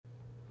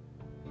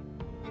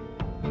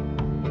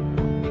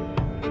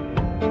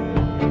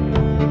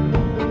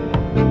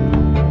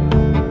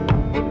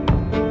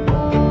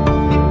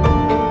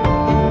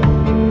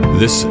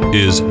This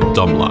is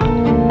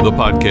Dumbline, the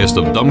podcast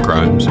of dumb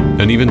crimes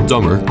and even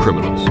dumber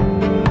criminals.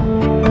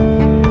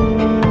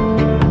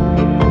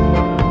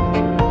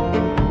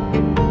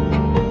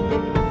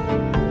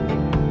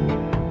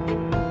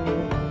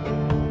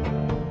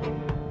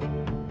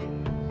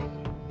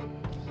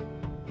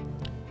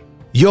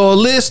 You're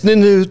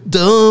listening to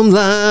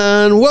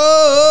Dumbline,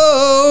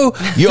 whoa!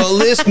 You're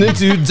listening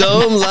to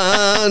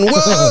Dumbline,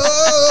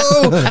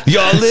 whoa!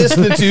 You're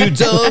listening to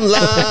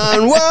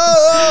Dumbline,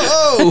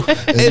 whoa!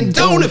 And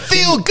don't it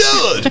feel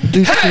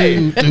good?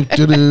 Hey!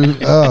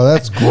 Oh,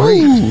 that's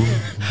great.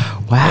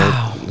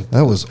 Wow.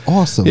 That was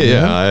awesome.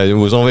 Yeah, man. I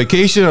was on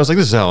vacation. I was like,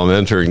 this is how I'm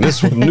entering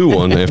this new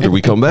one after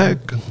we come back.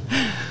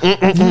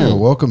 Yeah,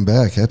 welcome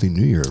back. Happy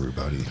New Year,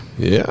 everybody.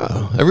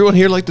 Yeah. Everyone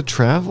here like to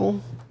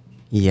travel?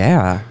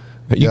 Yeah.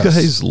 Are you Yes.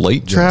 guys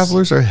light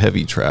travelers or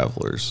heavy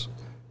travelers?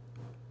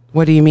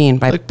 What do you mean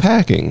by Like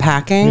packing?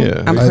 packing?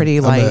 Yeah. I'm pretty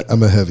light.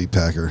 I'm a heavy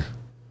packer.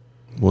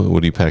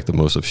 What do you pack the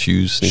most of?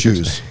 Shoes?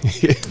 Sneakers?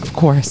 Shoes. Of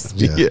course.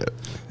 Yeah.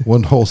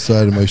 One whole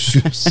side of my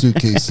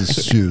suitcase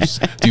is shoes.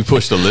 Do you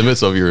push the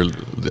limits of your?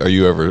 Are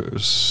you ever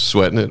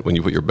sweating it when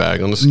you put your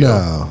bag on the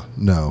scale?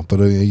 No. But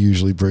I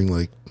usually bring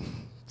like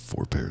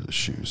 4 pairs of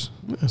shoes.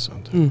 That's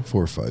not bad.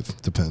 4 or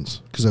 5,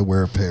 depends. Because I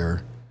wear a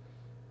pair.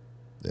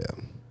 Yeah.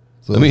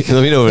 So Let me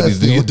know. that's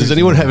the only Does reason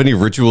anyone why. have any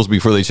rituals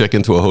before they check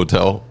into a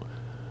hotel?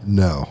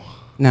 No.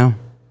 No.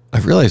 I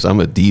realize I'm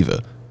a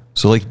diva.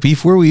 So like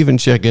before we even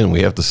check in,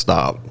 we have to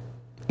stop.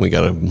 We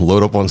got to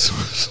load up on some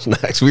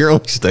snacks. We are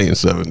only staying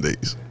 7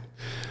 days.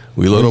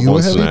 We load Are up you on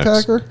a heavy snacks.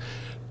 packer?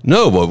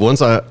 No, but once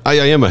I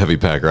am a heavy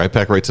packer. I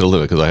pack right to the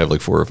limit because I have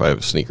like 4 or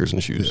 5 sneakers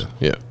and shoes.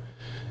 Yeah.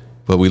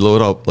 But we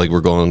load up like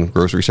we're going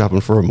grocery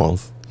shopping for a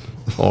month.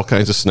 All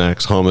kinds of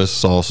snacks, hummus,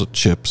 salsa,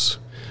 chips.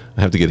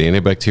 I have to get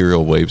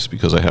antibacterial wipes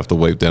because I have to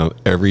wipe down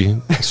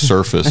every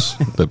surface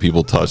that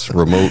people touch.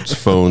 Remotes,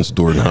 phones,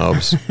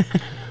 doorknobs.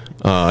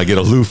 I get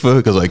a loofah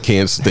because I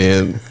can't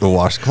stand the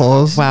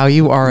washcloths. Wow,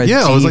 you are a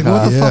Yeah, I was like,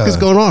 what the diva. fuck is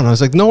going on? I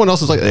was like, no one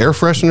else is like air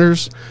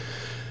fresheners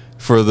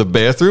for the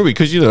bathroom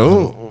because,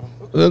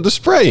 the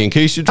spray in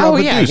case you drop Oh,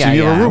 a yeah, deuce yeah, and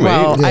you have a yeah. roommate.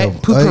 Well, Yeah,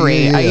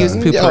 poopery. I use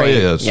poopery. Yeah,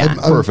 yeah, it's Yeah.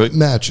 perfect.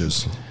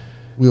 Matches.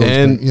 We always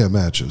And- bring,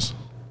 matches.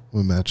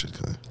 We're matches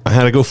guy. I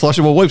had to go flush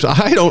them with wipes.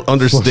 I don't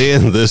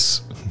understand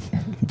this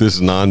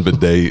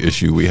non-bidet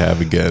issue we have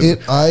again.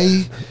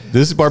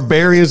 This is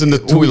barbarians in the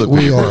toilet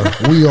we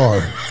paper.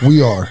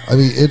 We are. I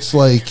mean, it's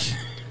like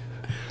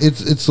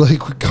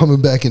we're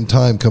coming back in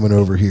time coming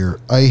over here.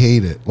 I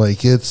hate it.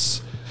 Like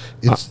it's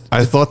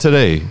I thought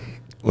today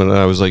when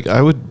I was like,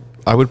 I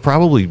would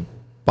probably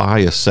buy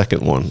a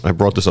second one. I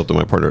brought this up to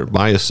my partner.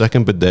 Buy a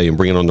second bidet and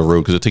bring it on the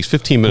road because it takes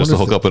 15 minutes to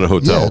hook up in a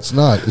hotel. Yeah,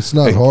 it's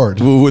not hard.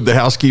 Would the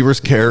housekeepers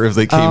care if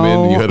they came in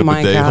and you had a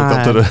my bidet hooked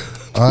up to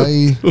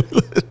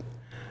the...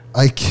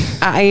 I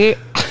can't. I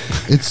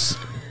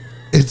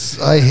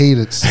hate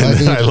it. And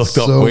then I hate it looked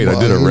up, so I did a much.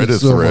 I hate it Reddit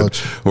so thread much.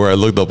 where I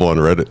looked up on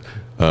Reddit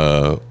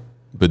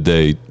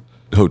bidet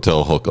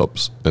hotel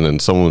hookups, and then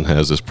someone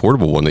has this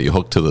portable one that you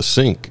hook to the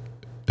sink,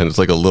 and it's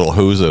like a little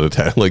hose that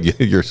attach, like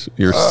your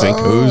sink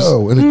hose.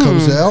 Oh, and it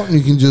comes out, and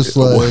you can just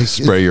like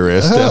Spray your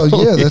ass Oh, down.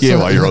 yeah, that's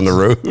while you're on the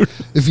road.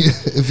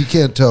 If you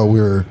can't tell,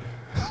 we're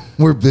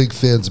big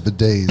fans of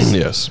bidets.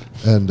 Yes,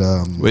 And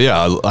but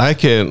yeah, I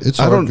can't. it's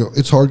I hard. don't.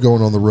 It's hard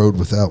going on the road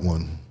without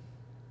one.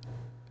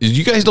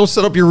 You guys don't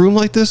set up your room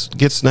like this?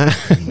 Get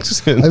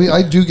snacks. I mean,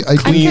 I do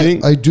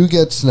Cleaning?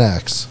 get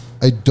snacks.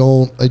 I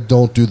don't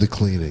do the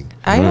cleaning.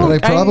 don't- I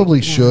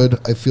probably should.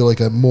 I feel like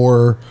I'm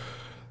more.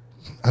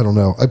 I don't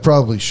know. I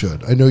probably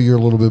should. I know you're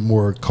a little bit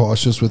more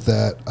cautious with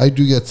that. I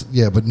do get,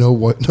 but no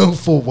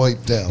full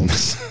wipe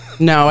downs.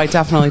 No, I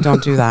definitely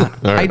don't do that.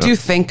 All right. I do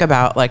think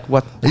about like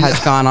what has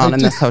gone on in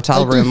this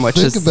hotel room, which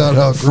is about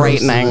how gross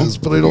frightening. it is,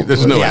 but I don't.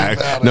 There's do no anything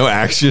about it. no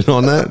action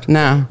on that.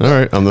 No. All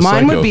right, I'm the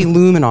Mine psycho. would be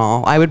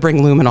luminol. I would bring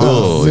luminol.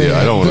 Oh yeah,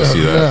 I don't want to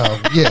see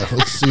that. No. Yeah,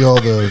 let's see all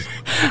the.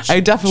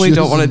 I definitely shit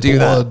don't is want to in do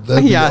blood. that.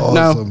 That'd be Yeah,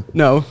 awesome.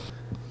 no.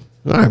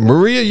 All right,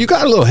 Maria, you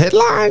got a little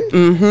headline.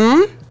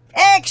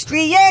 Extra,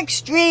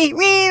 extra,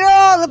 read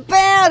all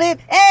about it.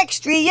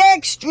 Extra,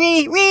 extra,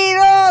 read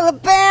all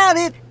about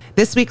it.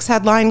 This week's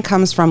headline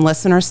comes from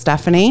listener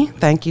Stephanie.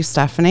 Thank you,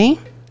 Stephanie.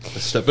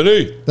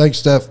 Stephanie. Thanks,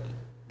 Steph.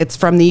 It's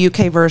from the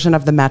UK version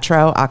of the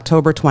Metro,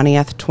 October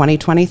 20th,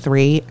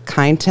 2023,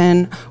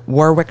 Kyneton,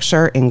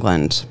 Warwickshire,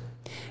 England.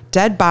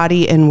 Dead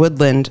body in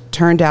Woodland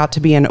turned out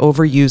to be an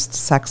overused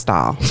sex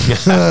doll.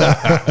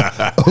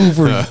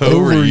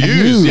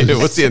 Overused. Yeah,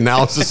 what's the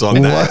analysis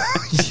on that?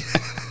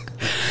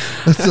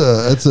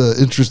 That's a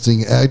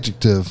interesting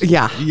adjective.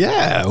 Yeah.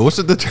 Yeah, what's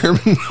the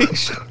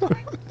determination?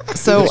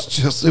 So,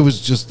 It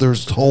was just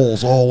there's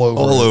holes all over.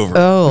 All over.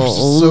 There's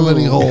so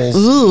many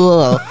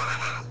holes.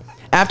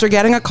 after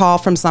getting a call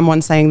from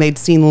someone saying they'd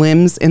seen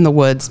limbs in the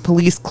woods,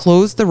 police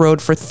closed the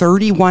road for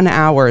 31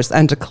 hours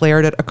and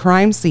declared it a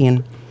crime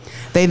scene.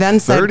 They then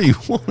said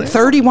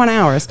 31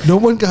 hours. No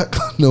one got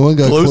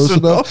close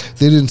enough.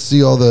 They didn't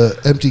see all the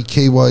empty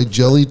KY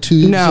jelly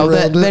tubes No,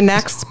 around the it.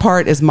 next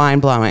part is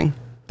mind blowing.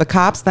 The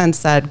cops then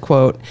said,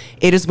 quote,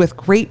 "It is with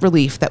great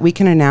relief that we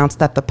can announce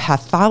that the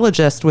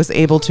pathologist was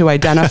able to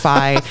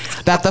identify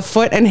that the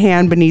foot and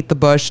hand beneath the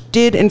bush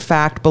did in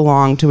fact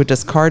belong to a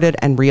discarded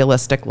and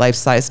realistic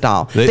life-size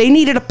doll." They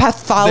needed a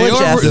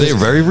pathologist. They're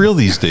very real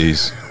these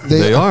days.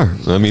 They are.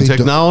 I mean, They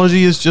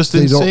technology is just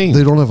They insane.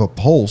 don't have a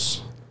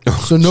pulse.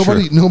 So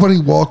nobody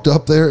walked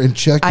up there and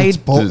checked its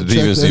pulse. Did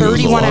you even see it was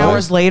 31 alive?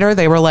 hours later,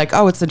 they were like,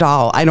 "Oh, it's a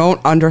doll." I don't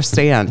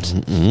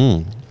understand.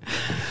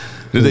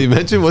 Did they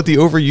mention what the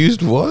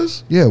overused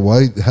was? Yeah,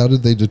 why? How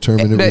did they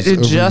determine it was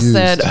It just overused?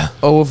 said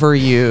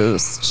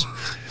overused.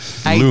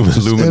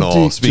 Luminol.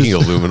 empty, Speaking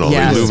of luminol,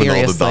 Yeah, luminol the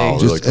seriously. doll.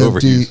 Just Like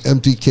empty, overused.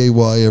 empty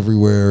KY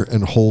everywhere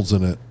and holes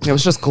in it. It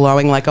was just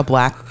glowing like a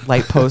black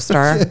light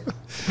poster.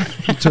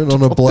 You turn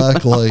on a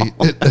black light.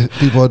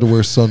 People had to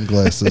wear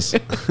sunglasses.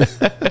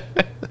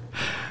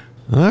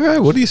 All right,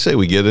 what do you say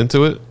we get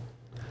into it?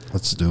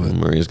 Let's do it.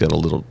 Maria's got a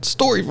little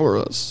story for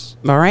us.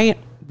 All right.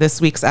 This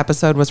week's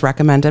episode was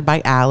recommended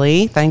by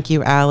Allie. Thank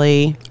you,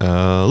 Allie.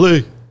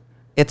 Lee.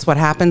 It's what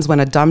happens when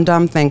a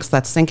dum-dum thinks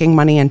that sinking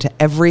money into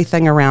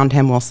everything around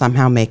him will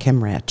somehow make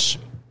him rich.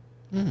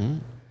 Mm-hmm.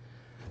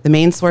 The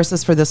main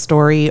sources for this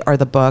story are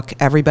the book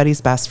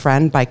Everybody's Best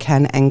Friend by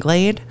Ken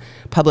Englade,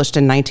 published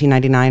in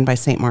 1999 by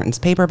St. Martin's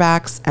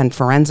Paperbacks, and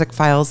Forensic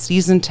Files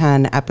Season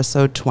 10,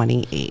 Episode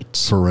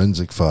 28.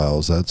 Forensic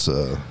Files. That's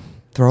a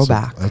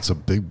Throwback. That's a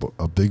big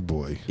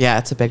boy Yeah,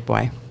 it's a big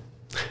boy.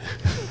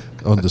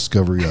 on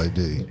Discovery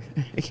ID.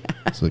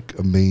 It's like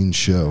a main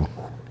show.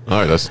 All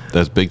right,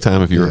 that's big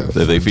time if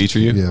they feature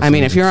you. Yeah, I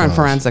mean, if you're on Files.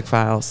 Forensic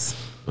Files,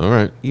 All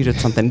right. you did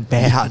something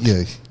bad.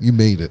 Yeah, you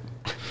made it.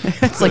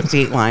 It's like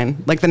Dateline,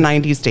 like the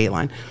 90s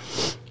Dateline.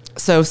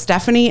 So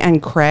Stephanie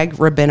and Craig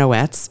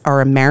Rabinowitz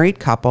are a married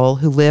couple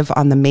who live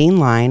on the main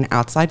line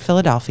outside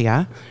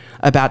Philadelphia,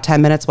 about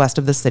 10 minutes west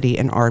of the city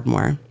in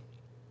Ardmore.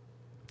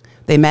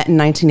 They met in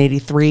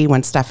 1983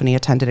 when Stephanie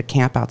attended a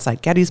camp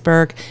outside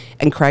Gettysburg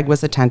and Craig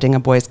was attending a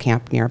boys'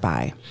 camp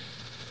nearby.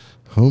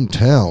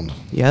 Hometown.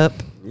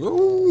 Yep.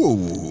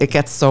 Ooh. It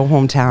gets so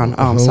hometown.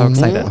 Oh, I'm so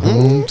excited.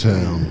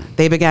 Hometown.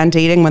 They began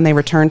dating when they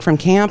returned from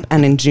camp,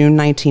 and in June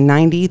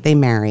 1990, they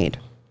married.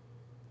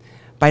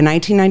 By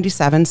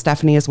 1997,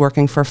 Stephanie is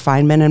working for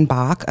Feynman and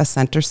Bach, a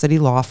Center City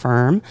law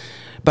firm,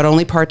 but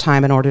only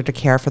part-time in order to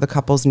care for the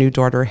couple's new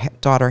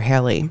daughter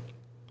Haley.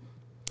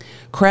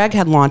 Craig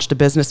had launched a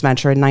business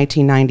venture in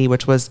 1990,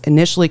 which was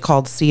initially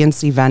called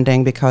CNC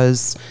Vending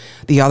because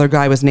the other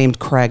guy was named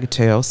Craig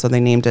too, so they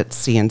named it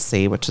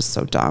CNC, which is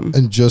so dumb.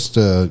 And just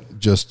to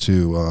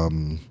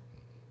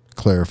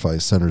clarify,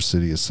 Center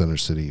City is Center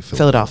City,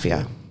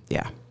 Philadelphia.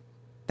 Yeah.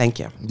 Thank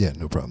you. Yeah,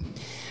 no problem.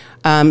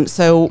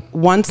 So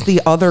once the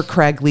other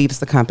Craig leaves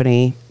the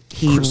company,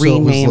 he So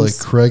renames. it was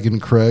like Craig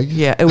and Craig.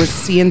 Yeah, it was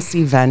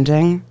CNC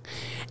Vending.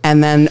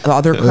 And then the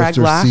other Craig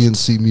After left.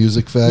 CNC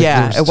Music Factory.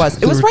 Yeah, it was. It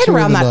There was were right two in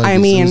around the that. I 90s. There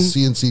mean- was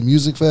CNC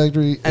Music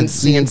Factory And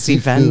CNC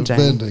Vending.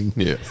 Vending.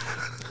 Yeah.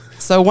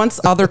 So once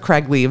other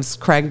Craig leaves,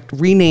 Craig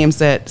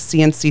renames it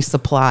CNC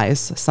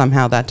Supplies.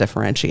 Somehow that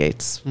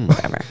differentiates.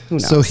 Whatever. Who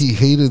knows? So he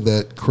hated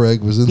that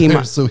Craig was in He there.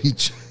 must- So he.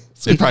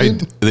 They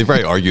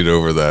probably argued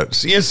over that.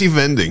 CNC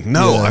vending.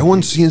 No, Yeah. I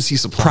want CNC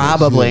supplies.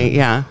 Probably,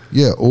 yeah.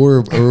 Yeah,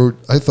 or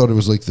I thought it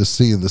was like the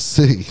C and the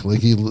C. Like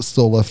he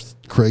still left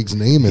Craig's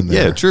name in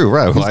there. Yeah, true,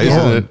 right. Why gone.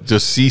 isn't it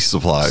just C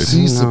supplies?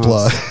 C knows?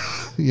 supply.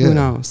 Yeah. Who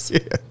knows? Yeah,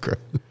 great.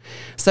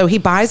 So he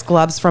buys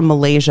gloves from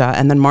Malaysia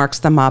and then marks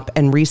them up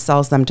and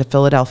resells them to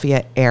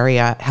Philadelphia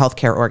area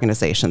healthcare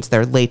organizations.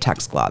 They're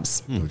latex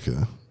gloves. Okay.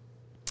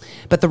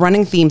 But the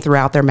running theme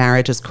throughout their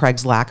marriage is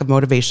Craig's lack of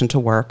motivation to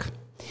work.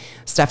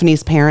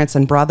 Stephanie's parents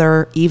and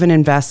brother even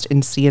invest in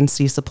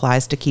CNC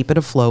supplies to keep it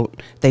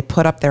afloat. They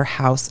put up their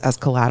house as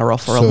collateral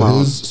for a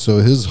loan.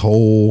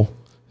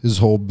 His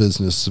whole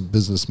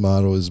business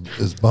motto is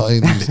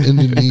buying these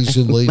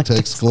Indonesian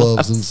latex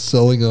gloves and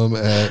selling them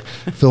at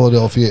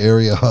Philadelphia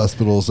area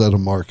hospitals at a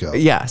markup.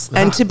 Yes.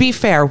 And to be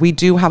fair, we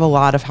do have a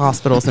lot of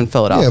hospitals in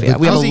Philadelphia. but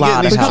We have how's a he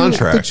lot getting of these health.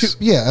 contracts?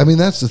 Yeah, I mean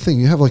that's the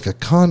thing. You have like a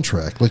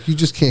contract. Like you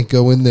just can't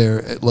go in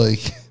there at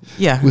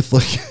Yeah. with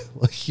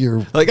like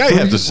your Like, I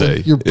have to say,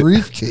 your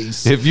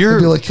briefcase. if you're-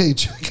 and be like, hey,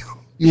 check out.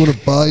 You want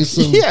to buy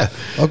some? Yeah.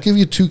 I'll give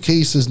you 2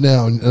 cases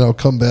now, and I'll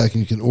come back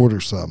and you can order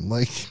some.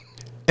 Like,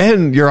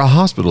 And you're a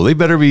hospital. They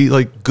better be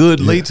like good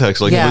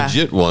latex, like Yeah.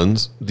 legit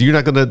ones. You're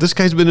not gonna. This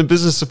guy's been in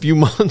business a few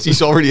months.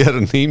 He's already had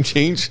a name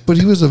change. but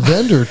he was a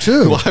vendor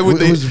too. Why would it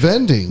they- was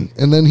vending,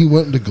 and then he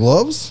went into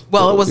gloves.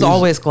 Well, it was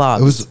always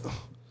gloves.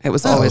 It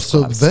was always so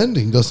gloves.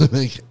 vending doesn't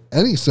make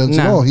any sense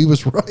at No. all. He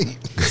was right.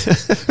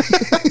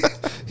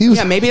 He was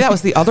Yeah, maybe that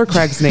was the other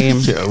Craig's name.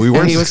 Yeah, we And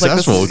weren't he was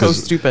successful. like, this is so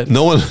 'cause stupid.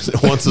 No one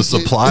wants a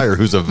supplier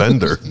who's a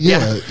vendor.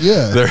 yeah.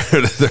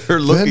 They're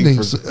looking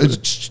Vending. for.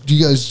 Do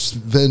you guys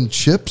vend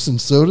chips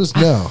and sodas?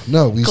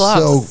 No. We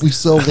Gloves.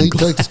 sell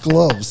latex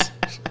gloves.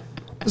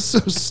 It's so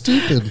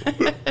stupid.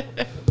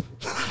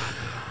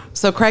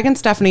 So Craig and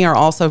Stephanie are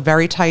also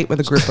very tight with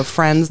a group of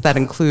friends that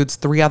includes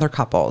 3 other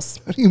couples.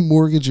 How do you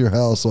mortgage your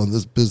house on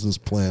this business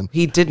plan?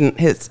 He didn't.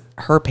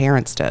 Her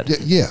parents did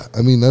Yeah,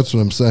 I mean that's what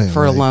I'm saying.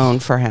 for a Like, loan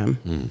for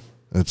him.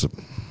 That's a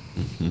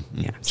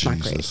Yeah, it's not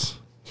great. Jesus.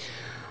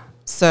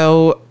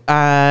 So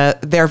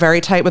they're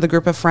very tight with a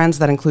group of friends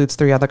that includes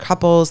 3 other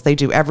couples. They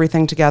do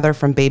everything together,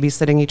 from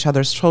babysitting each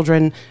other's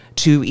children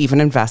to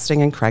even investing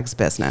in Craig's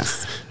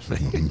business.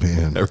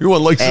 Man.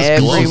 Everyone likes his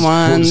gloves.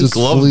 Everyone. Just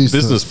glove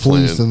business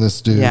plan. fleecing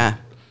this dude. Yeah.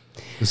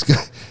 This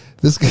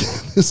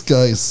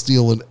guy is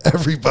stealing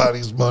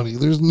everybody's money.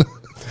 There's no,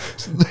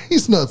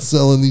 he's not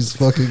selling these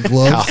fucking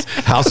gloves.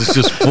 House is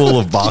just full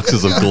of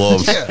boxes of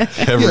gloves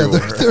everywhere.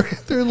 Yeah,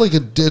 they're in like a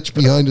ditch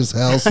behind his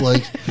house.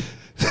 Like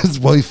his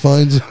wife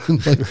finds them in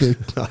like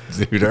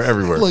the Dude, they're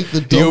everywhere. like the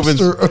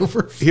dumpster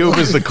over. He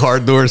opens the car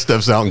door and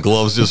steps out, and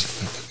gloves just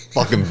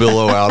fucking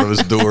billow out of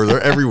his door.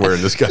 They're everywhere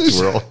in this guy's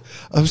world.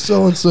 I'm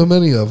selling so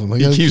many of them. I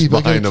gotta He keeps keep,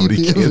 I gotta buying them, but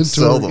keep he the can't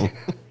sell inventory.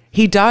 them.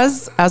 He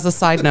does, as a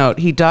side note,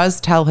 he does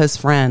tell his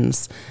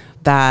friends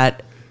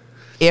that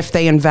if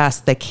they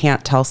invest, they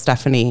can't tell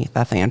Stephanie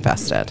that they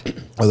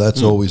invested. Oh,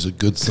 that's always a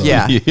good sign.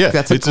 Yeah, Yeah,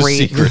 that's it's a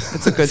secret.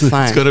 It's a good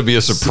sign. It's going to be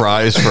a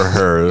surprise for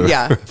her.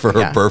 Yeah, for her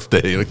yeah.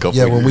 birthday in a couple.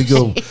 Yeah, of when we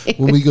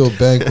years. go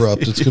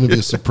bankrupt, it's going to be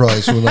a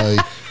surprise when I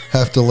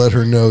have to let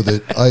her know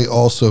that I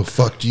also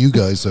fucked you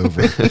guys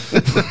over.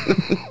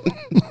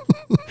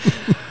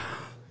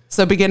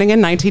 So beginning in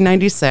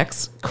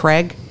 1996,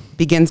 Craig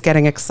begins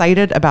getting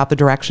excited about the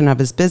direction of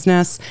his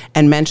business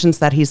and mentions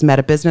that he's met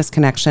a business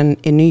connection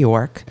in New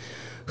York,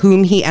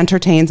 whom he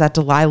entertains at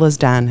Delilah's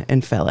Den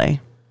in Philly.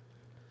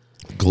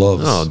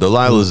 Gloves. Oh,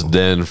 Delilah's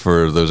Den,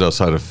 for those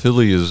outside of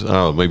Philly, is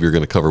maybe you're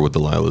going to cover what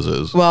Delilah's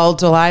is. Well,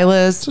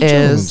 Delilah's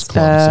is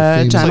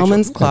a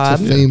gentleman's club.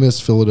 It's a famous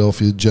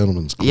Philadelphia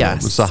gentleman's club.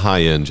 Yes. It's a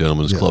high-end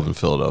gentleman's club in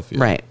Philadelphia.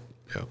 Right.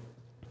 Yeah.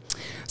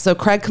 So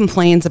Craig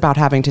complains about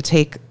having to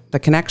take the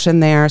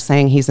connection there,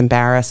 saying he's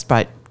embarrassed,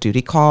 but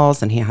duty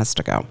calls and he has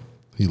to go.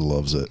 He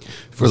loves it.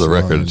 For the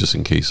That's record, fine. just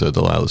in case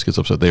Delilah's gets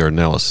upset, they are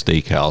now a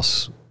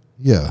steakhouse.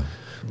 Yeah.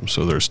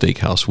 So they're a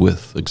steakhouse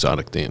with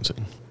exotic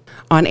dancing.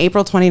 On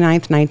April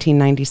 29th,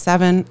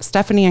 1997,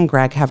 Stephanie and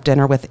Greg have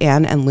dinner with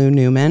Ann and Lou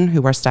Newman,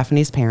 who are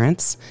Stephanie's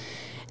parents,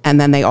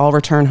 and then they all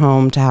return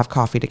home to have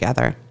coffee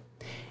together.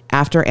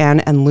 After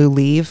Ann and Lou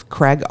leave,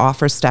 Craig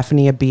offers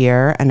Stephanie a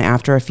beer, and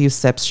after a few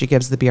sips, she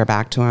gives the beer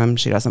back to him.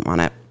 She doesn't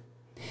want it.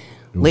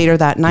 Later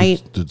that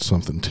night... Did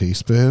something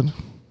taste bad?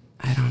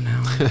 I don't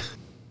know.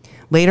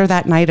 Later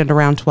that night at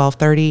around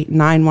 12:30,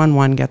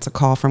 911 gets a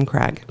call from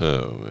Craig.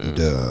 Oh,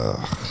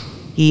 man.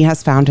 He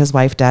has found his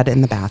wife dead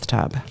in the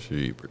bathtub.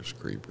 Jeepers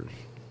creepers.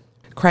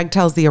 Craig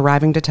tells the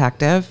arriving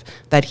detective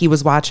that he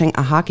was watching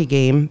a hockey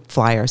game,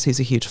 Flyers, he's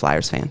a huge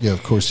Flyers fan, Yeah,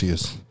 of course he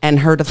is. and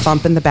heard a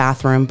thump in the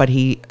bathroom, but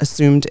he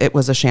assumed it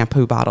was a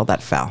shampoo bottle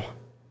that fell.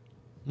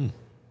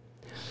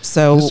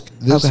 So,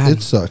 go ahead.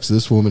 It sucks.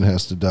 This woman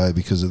has to die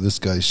because of this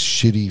guy's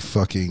shitty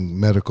fucking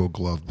medical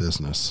glove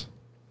business.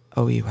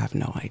 Oh, you have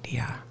no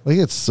idea. Like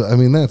that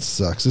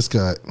sucks. This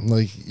guy,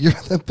 like,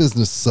 that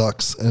business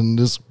sucks, and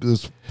this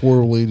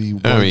poor lady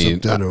winds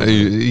up dead over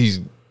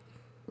it.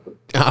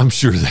 I'm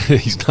sure that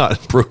he's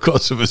not broke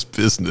because of his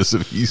business.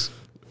 If he's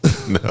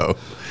no,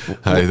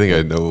 I think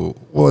I know.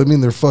 Well, I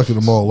mean, they're fucking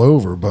him all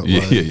over, but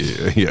Yeah,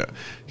 like, yeah.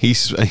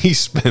 He's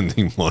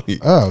spending money.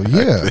 Oh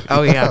yeah.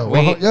 Oh, yeah.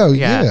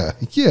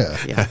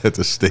 Yeah. At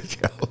the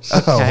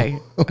steakhouse. Okay.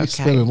 Oh, he's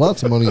spending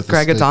lots of money. At the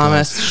Craig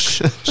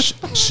steakhouse.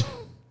 Adamus. Shh.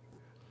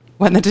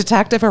 When the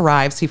detective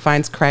arrives, he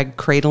finds Craig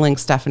cradling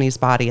Stephanie's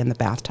body in the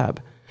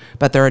bathtub.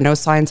 But there are no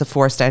signs of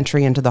forced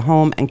entry into the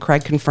home, and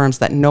Craig confirms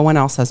that no one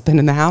else has been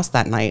in the house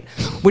that night,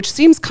 which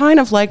seems kind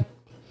of like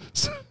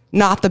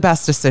not the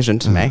best decision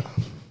to me.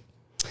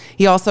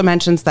 He also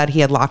mentions that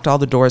he had locked all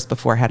the doors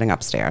before heading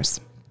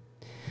upstairs.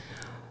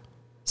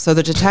 So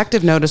the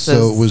detective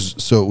notices...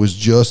 So it was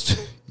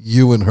just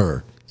you and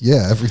her.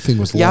 Yeah, everything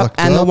was locked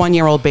and up. the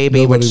 1-year-old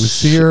baby, Nobody which,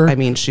 was here. I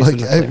mean, she's in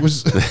the clear. it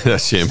was.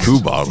 That shampoo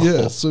bottle.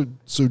 Yeah, so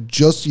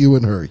just you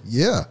and her.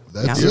 Yeah,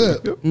 that's Yeah.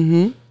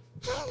 it.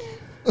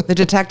 The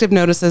detective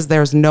notices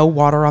there's no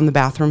water on the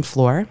bathroom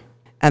floor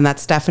and that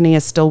Stephanie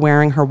is still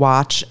wearing her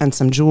watch and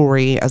some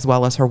jewelry as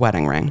well as her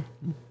wedding ring.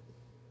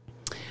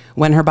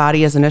 When her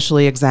body is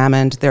initially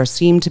examined, there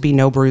seem to be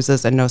no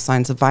bruises and no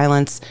signs of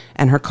violence,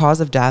 and her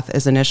cause of death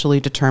is initially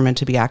determined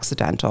to be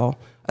accidental,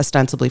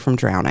 ostensibly from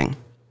drowning.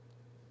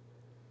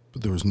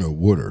 But there was no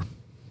water.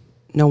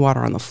 No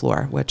water on the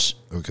floor, which...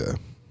 Okay.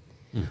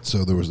 So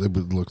it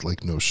would look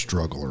like no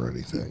struggle or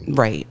anything.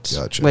 Right.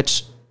 Gotcha.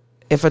 Which,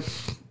 if it...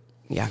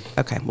 Yeah,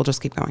 okay, we'll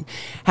just keep going.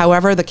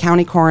 However, the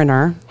county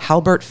coroner,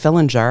 Halbert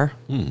Fillinger,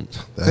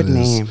 good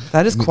name.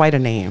 That is quite a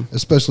name.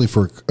 Especially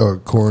for a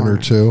coroner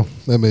too.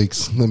 That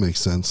makes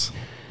sense.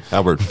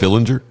 Albert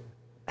Fillinger.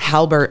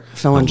 Halbert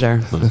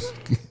Fillinger.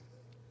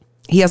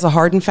 He has a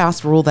hard and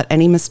fast rule that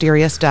any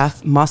mysterious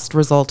death must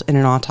result in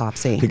an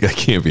autopsy. The guy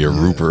can't be a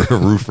roofer.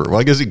 Well,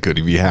 I guess he could.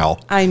 He'd be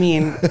Hal. I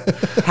mean,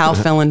 Hal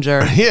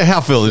Fillinger. Yeah,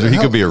 Hal Fillinger. He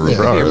could be a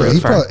roofer. Yeah, All right.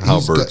 he probably-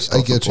 Halbert.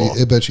 I get you.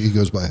 I bet you he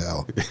goes by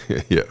Hal.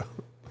 Yeah.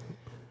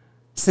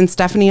 Since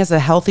Stephanie is a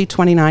healthy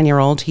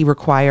 29-year-old, he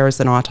requires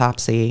an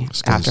autopsy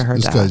after her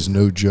This death. guy's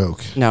no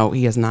joke. No,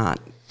 he is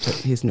not.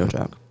 He's no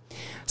joke.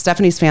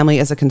 Stephanie's family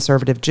is a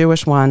conservative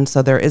Jewish one,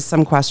 so there is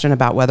some question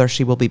about whether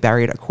she will be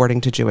buried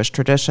according to Jewish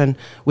tradition,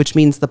 which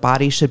means the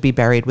body should be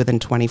buried within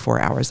 24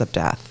 hours of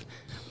death.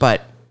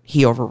 But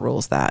he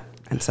overrules that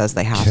and says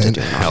they have to do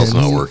it. Hell's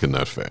not working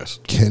that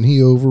fast. Can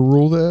he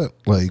overrule that?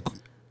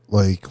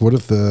 Like what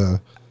if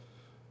the?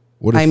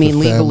 What if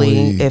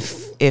legally,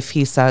 if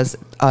he says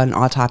an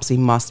autopsy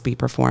must be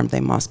performed, they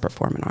must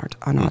perform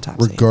an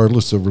autopsy,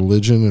 regardless of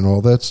religion and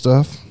all that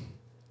stuff.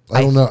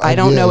 I don't know. I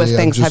don't know if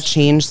things have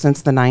changed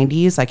since the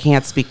 90s. I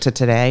can't speak to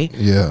today.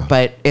 Yeah,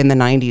 but in the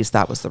 90s,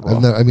 that was the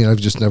rule.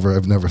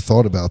 I've never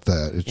thought about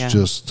that. It's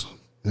just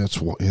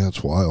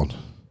it's wild.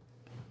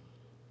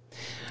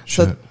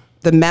 So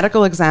the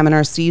medical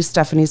examiner sees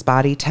Stephanie's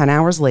body 10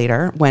 hours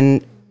later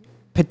when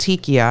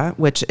petechia,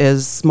 which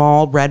is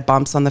small red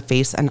bumps on the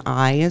face and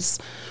eyes,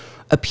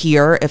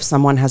 appear if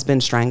someone has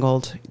been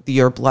strangled.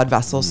 Your blood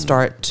vessels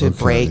start to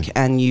break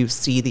and you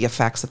see the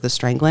effects of the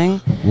strangling.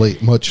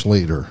 Much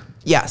later.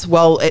 Yes.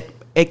 Well, it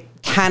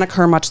can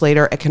occur much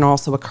later. It can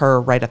also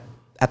occur right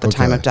at the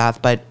time of death.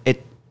 But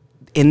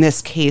in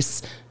this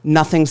case,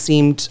 nothing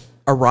seemed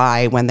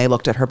awry when they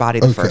looked at her body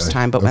the first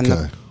time. But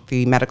when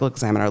the medical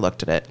examiner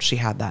looked at it, she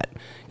had that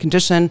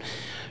condition.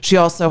 She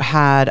also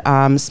had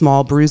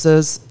small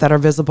bruises that are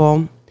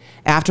visible.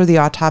 After the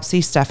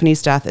autopsy,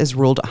 Stephanie's death is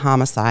ruled a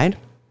homicide.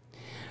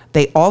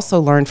 They also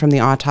learned from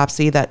the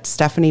autopsy that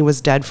Stephanie was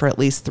dead for at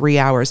least 3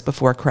 hours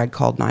before Craig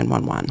called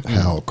 911.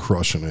 Hal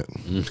crushing it.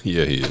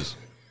 Yeah, he is.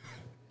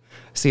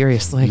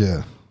 Seriously.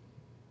 Yeah.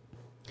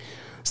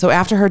 So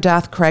after her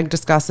death, Craig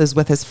discusses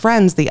with his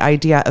friends the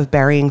idea of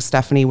burying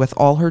Stephanie with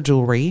all her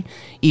jewelry,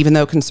 even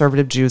though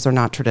conservative Jews are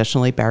not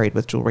traditionally buried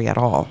with jewelry at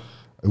all.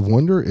 I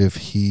wonder if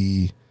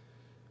he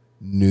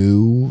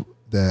knew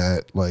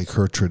that, like,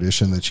 her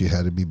tradition that she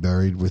had to be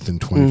buried within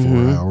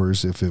 24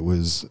 hours, if it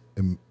was...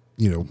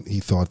 he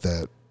thought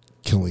that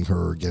killing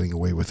her or getting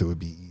away with it would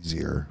be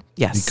easier.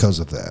 Yes. Because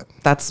of that.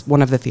 That's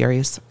one of the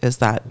theories, is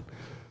that...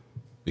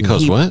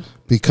 Because what?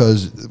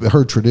 Because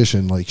her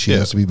tradition, like, she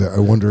has to be buried.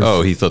 I wonder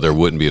if... he thought there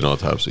wouldn't be an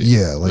autopsy.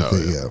 Yeah,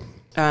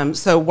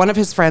 So one of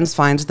his friends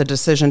finds the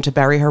decision to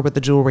bury her with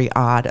the jewelry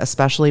odd,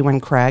 especially when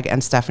Craig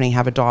and Stephanie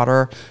have a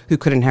daughter who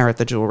could inherit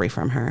the jewelry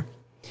from her.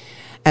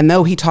 And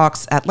though he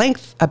talks at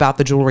length about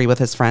the jewelry with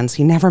his friends,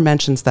 he never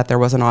mentions that there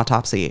was an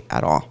autopsy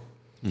at all.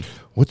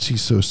 What's he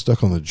so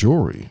stuck on the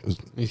jewelry?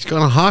 He's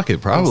going to hawk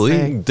it,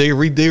 probably.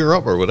 Dig her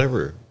up or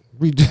whatever.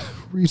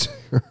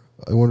 I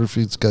wonder if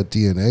it's got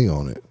DNA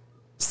on it.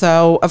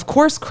 So, of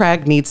course,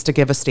 Craig needs to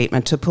give a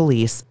statement to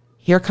police.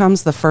 Here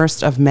comes the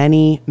first of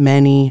many,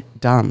 many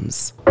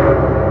dumbs.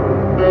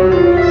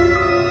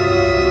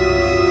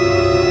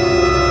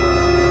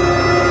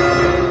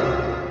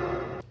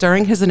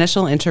 During his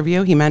initial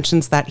interview, he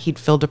mentions that he'd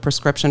filled a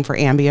prescription for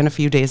Ambien a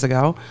few days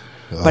ago,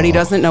 but he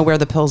doesn't know where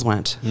the pills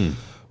went.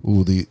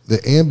 Ooh, the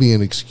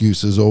Ambien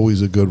excuse is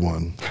always a good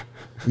one.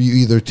 You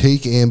either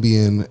take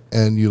Ambien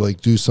and you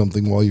like do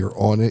something while you're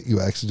on it, you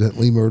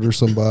accidentally murder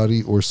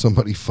somebody, or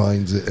somebody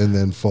finds it and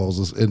then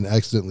falls and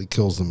accidentally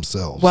kills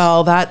themselves.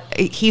 Well,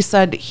 he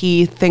said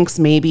he thinks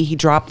maybe he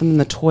dropped them in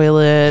the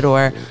toilet,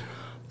 or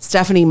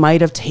Stephanie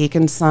might have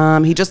taken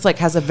some. He just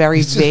has a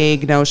very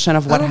vague notion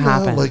of what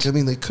happened.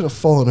 They could have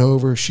fallen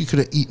over. She could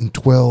have eaten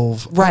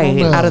 12. Right,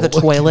 out of the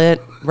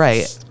toilet.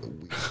 Right.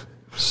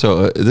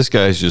 So this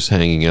guy's just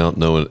hanging out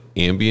knowing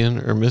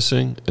Ambien are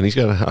missing. And he's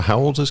got how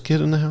old's this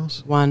kid in the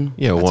house? 1.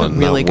 Yeah, That's 1. A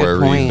really not good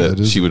worried point.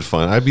 that she would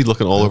find. I'd be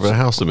looking all over the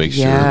house to make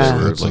sure they were not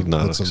accessible.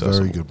 That's a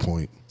very good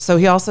point. So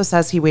he also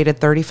says he waited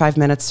 35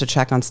 minutes to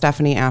check on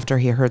Stephanie after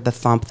he heard the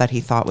thump that he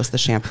thought was the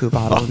shampoo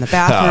bottle in the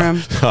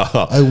bathroom.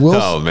 I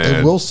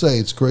will say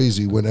it's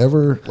crazy.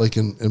 Whenever, like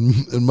in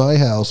my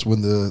house,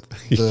 when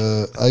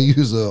I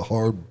use a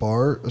hard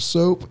bar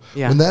soap,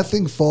 when that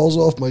thing falls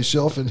off my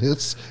shelf and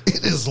hits,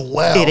 it is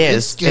loud.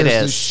 It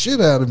scares the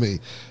shit out of me.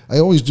 I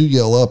always do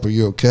yell up, "Are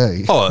you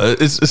okay?" Oh,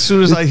 as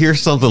soon as I hear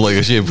something like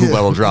a shampoo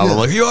bottle drop, I'm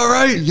like, "You all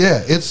right?"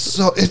 Yeah, it's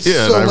so and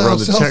loud. I run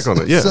to check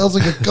on it. Yeah, it sounds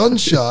like a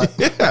gunshot.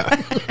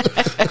 Yeah,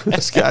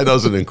 this guy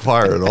doesn't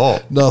inquire at all.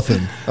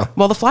 Nothing.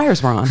 Well, the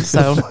flyers were on,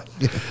 so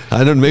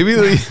I don't. Maybe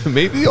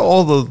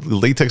all the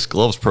latex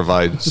gloves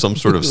provide some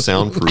sort of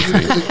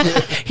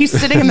soundproofing. He's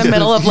sitting in the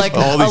middle of like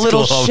a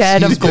little gloves.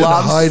 Shed of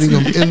gloves, hiding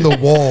them in the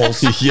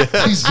walls. Yes,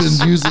 he's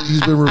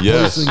been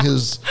replacing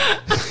his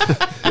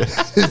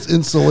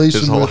insulation.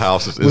 His whole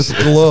house is with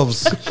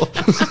gloves.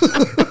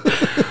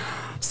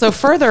 So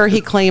further, he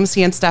claims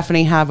he and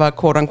Stephanie have a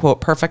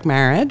quote-unquote perfect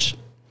marriage.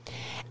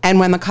 And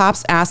when the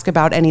cops ask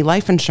about any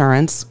life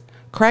insurance,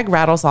 Craig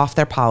rattles off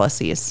their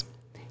policies.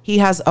 He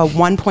has a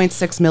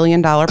 $1.6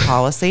 million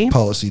policy.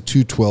 Policy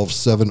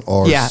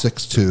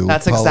 2127R62.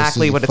 That's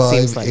exactly what it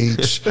seems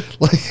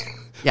like.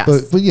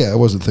 Yes. But yeah, I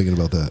wasn't thinking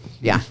about that.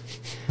 Yeah.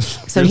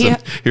 So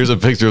here's a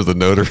picture of the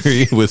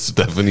notary with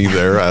Stephanie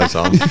there as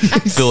I'm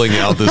filling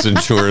out this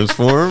insurance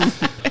form.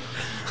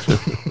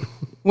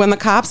 When the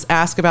cops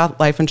ask about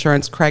life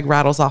insurance, Craig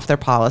rattles off their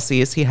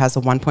policies. He has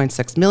a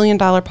 $1.6 million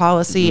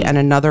policy and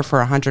another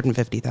for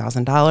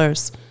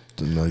 $150,000.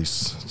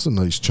 It's a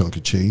nice chunk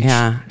of change.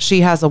 Yeah.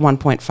 She has a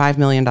 $1.5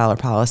 million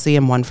policy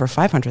and one for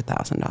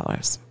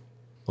 $500,000.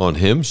 On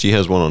him? She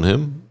has one on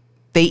him?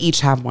 They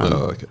each have one.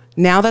 Oh, okay.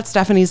 Now that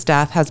Stephanie's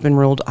death has been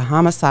ruled a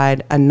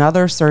homicide,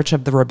 another search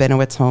of the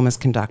Rabinowitz home is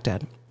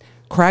conducted.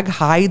 Craig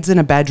hides in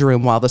a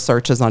bedroom while the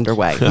search is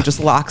underway. He just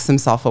locks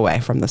himself away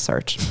from the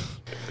search.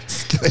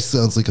 This guy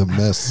sounds like a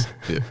mess.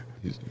 Yeah.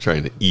 He's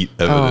trying to eat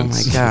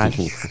evidence. Oh, my God.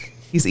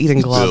 He's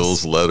eating gloves.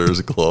 Bills,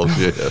 letters, gloves.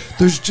 Yeah.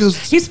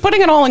 He's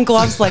putting it all in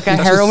gloves like a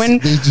heroin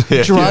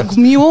drug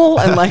mule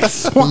and like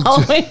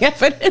swallowing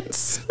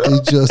evidence. They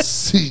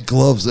just see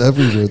gloves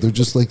everywhere. They're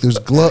just like, there's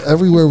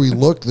everywhere we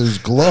look, there's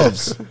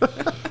gloves.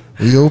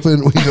 We open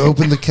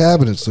the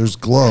cabinets, there's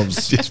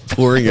gloves. Just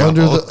pouring out.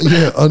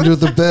 Under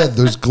the bed,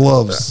 there's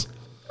gloves.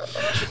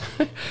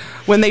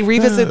 When they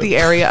revisit the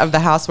area of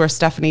the house where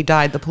Stephanie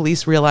died, the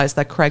police realized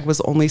that Craig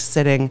was only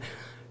sitting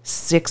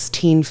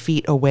 16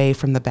 feet away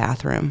from the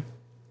bathroom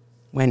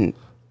when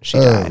she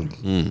died.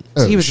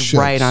 So he was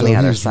right on the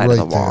other side of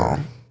the wall.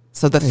 There.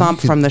 So the thump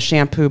from the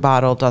shampoo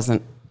bottle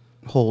doesn't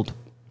hold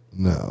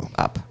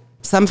up.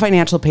 Some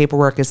financial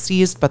paperwork is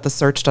seized, but the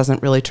search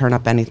doesn't really turn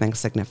up anything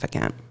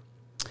significant.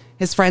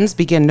 His friends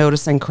begin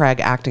noticing Craig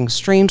acting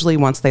strangely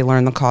once they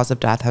learn the cause of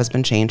death has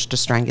been changed to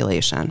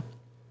strangulation.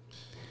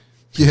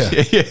 Yeah,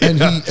 and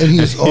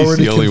he's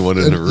already the only one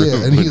in the room.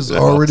 Yeah, and he's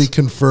already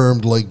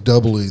confirmed like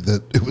doubly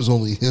that it was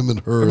only him and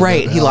her.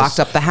 Right, he locked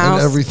up the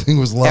house. And everything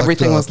was locked.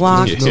 Everything was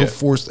locked. There's no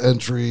forced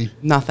entry.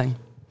 Nothing.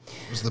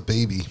 It was the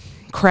baby.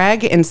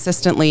 Craig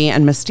insistently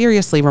and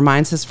mysteriously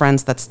reminds his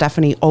friends that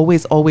Stephanie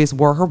always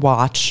wore her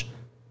watch,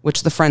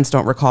 which the friends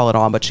don't recall at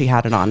all, but she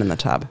had it on in the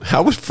tub.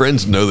 How would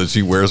friends know that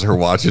she wears her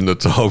watch in the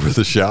tub or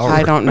the shower?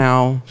 I don't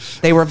know.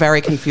 They were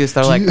very confused.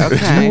 They're okay.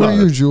 Do you wear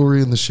your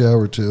jewelry in the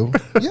shower too?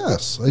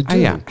 Yes, I do.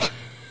 Yeah.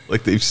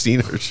 Like they've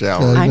seen her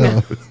shower. I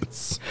know.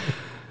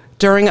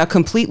 During a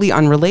completely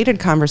unrelated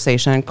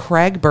conversation,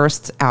 Craig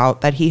bursts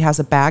out that he has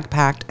a bag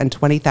packed and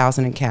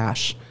 $20,000 in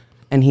cash,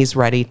 and he's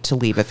ready to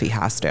leave if he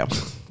has to.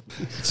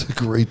 It's a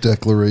great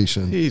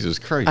declaration. Jesus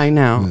Christ. I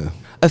know. Yeah.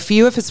 A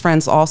few of his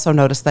friends also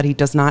notice that he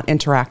does not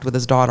interact with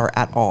his daughter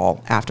at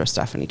all after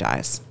Stephanie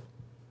dies.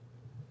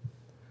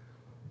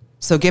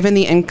 So given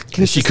the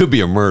she could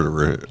be a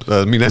murderer.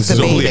 I mean, that's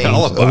his only baby.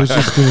 alibi. I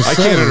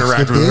can't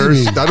interact with her.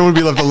 I don't want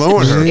to be left alone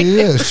with her.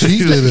 Yeah, she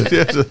did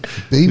it.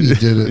 Baby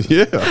did it.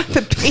 Yeah.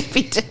 The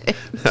baby did it.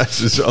 That's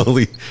his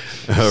only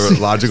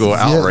logical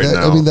out right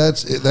now. I mean,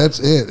 that's it.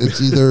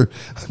 It's either,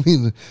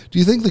 do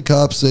you think the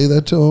cops say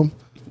that to him?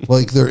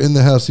 Like they're in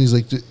the house, and he's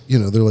like,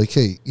 they're like,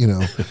 hey,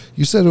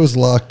 you said it was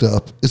locked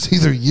up. It's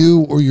either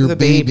you or your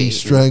baby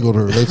strangled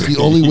her. That's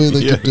the only way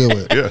they could do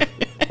it. Yeah.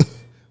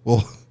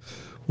 Well,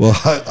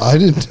 I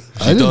didn't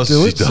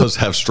do it. She does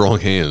have strong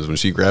hands when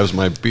she grabs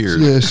my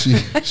beard. Yeah,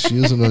 she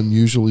is an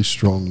unusually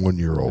strong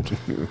 1-year-old.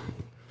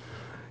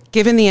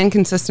 Given the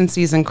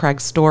inconsistencies in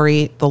Craig's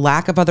story, the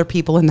lack of other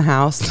people in the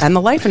house, and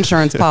the life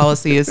insurance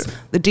policies,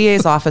 the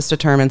DA's office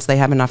determines they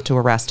have enough to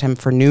arrest him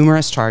for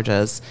numerous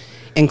charges,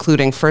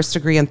 including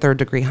first-degree and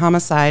third-degree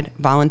homicide,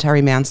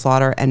 voluntary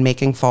manslaughter, and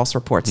making false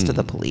reports to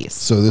the police.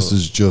 So this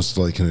is just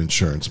like an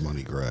insurance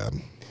money grab.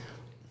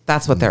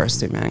 That's what they're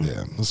assuming.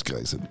 Yeah, this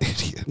guy's an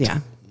idiot.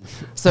 Yeah.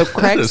 So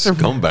Craig's a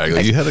scumbag.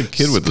 Like, you had a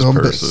kid with this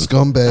person.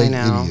 Scumbag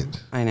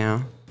idiot. I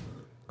know.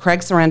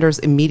 Craig surrenders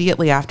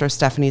immediately after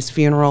Stephanie's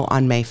funeral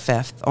on May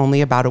 5th, only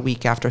about a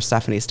week after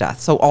Stephanie's death.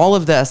 So all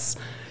of this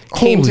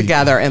came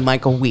together in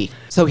like a week.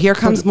 So here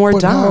comes more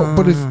Dom.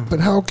 But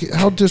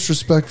how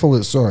disrespectful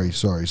is sorry.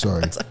 It's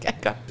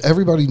okay.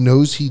 Everybody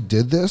knows he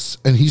did this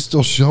and he's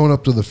still showing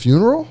up to the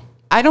funeral?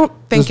 I don't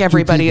think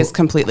everybody is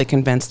completely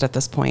convinced at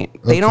this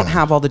point. They don't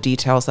have all the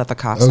details that the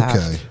cops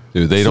have.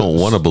 Dude, they don't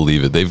want to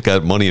believe it. They've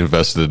got money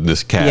invested in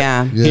this cat.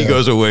 Yeah. He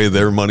goes away,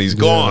 their money's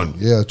gone.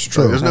 Yeah, it's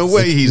true. There's no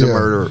way he's a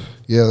murderer.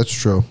 Yeah, that's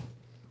true.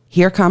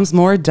 Here comes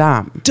more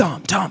Dom.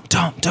 Dom.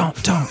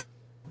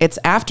 It's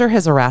after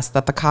his arrest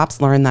that the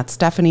cops learn that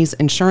Stephanie's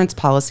insurance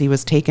policy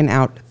was taken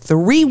out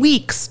 3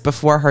 weeks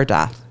before her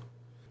death.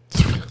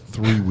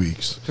 3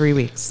 weeks. 3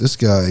 weeks. This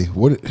guy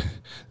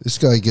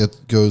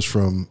goes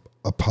from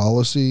a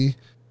policy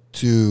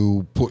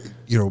to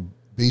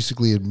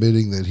basically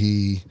admitting that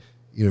he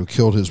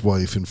killed his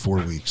wife in 4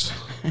 weeks.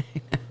 I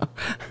know.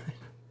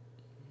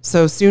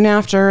 So soon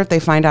after they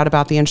find out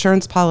about the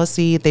insurance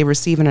policy, they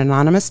receive an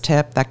anonymous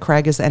tip that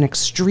Craig is an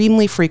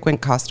extremely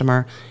frequent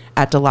customer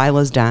at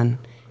Delilah's Den,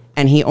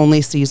 and he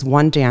only sees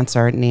one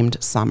dancer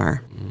named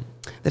Summer.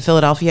 The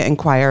Philadelphia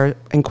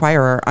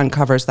Inquirer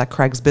uncovers that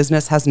Craig's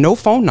business has no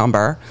phone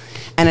number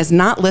and is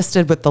not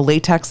listed with the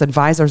Latex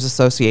Advisors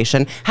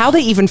Association. How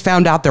they even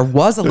found out there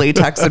was a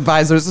Latex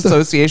Advisors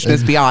Association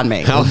is beyond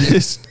me.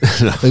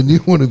 And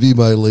you want to be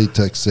my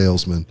latex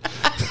salesman.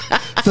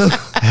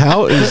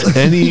 How is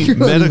any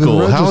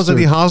medical, how is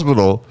any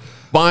hospital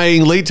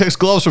buying latex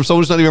gloves from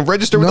someone who's not even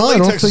registered with the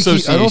Latex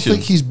Association? I don't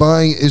think he's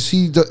buying. Does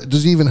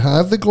he even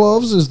have the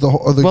gloves?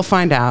 We'll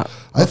find out.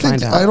 I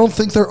don't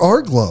think there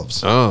are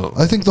gloves. Oh.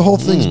 I think the whole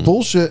thing's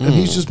bullshit, and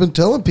he's just been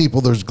telling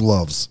people there's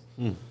gloves.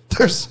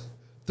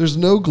 There's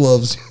no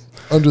gloves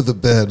under the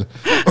bed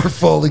or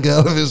falling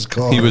out of his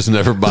car. He was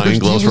never buying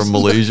gloves from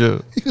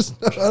Malaysia.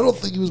 I don't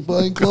think he was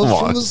buying gloves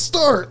from the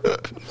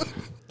start.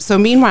 So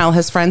meanwhile,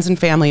 his friends and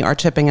family are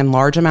chipping in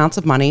large amounts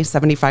of money,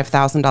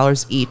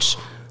 $75,000 each,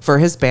 for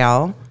his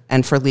bail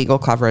and for legal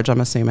coverage,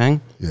 I'm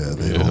assuming. Yeah,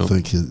 they don't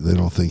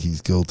think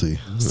he's guilty.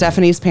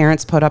 Stephanie's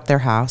parents put up their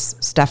house.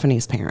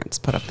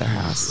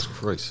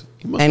 Christ.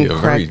 He must be a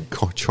very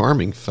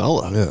charming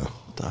fella. Yeah.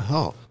 What the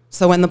hell?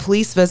 So when the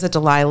police visit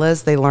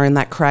Delilah's, they learn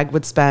that Craig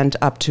would spend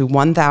up to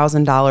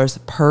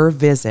 $1,000 per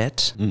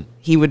visit.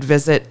 He would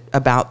visit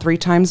about 3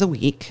 times a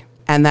week,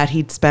 and that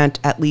he'd spent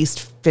at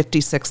least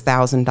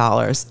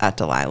 $56,000 at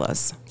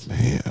Delilah's.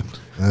 Man,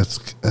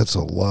 that's a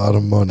lot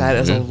of money. That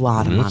is a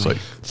lot of money. It's like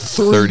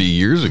 30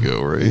 years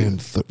ago, right?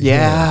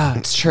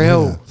 It's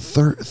true.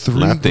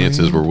 Lap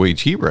dances were way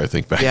cheaper, I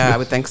think, back then. Yeah, I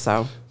would think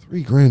so.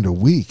 $3,000 a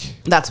week.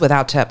 That's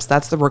without tips.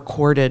 That's the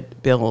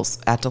recorded bills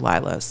at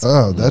Delilah's.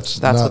 Oh,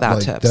 that's not without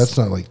like, tips. That's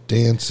not like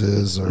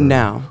dances or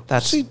no.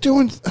 That's what's he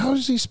doing? How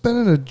is he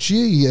spending a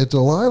G at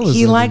Delilah's?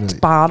 He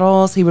liked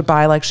bottles. He would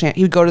buy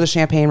he would go to the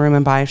champagne room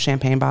and buy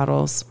champagne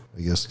bottles.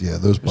 I guess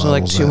those bottles.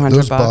 Like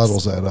 $200.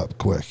 Bottles add up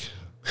quick.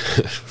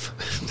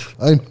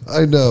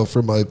 I know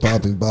from my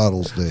popping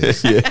bottles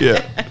days.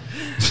 Yeah.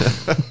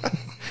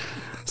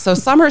 So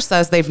Summer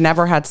says they've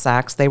never had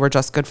sex. They were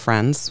just good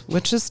friends,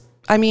 which is,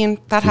 I mean,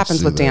 that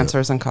happens with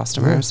dancers and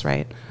customers,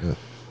 right? Yeah.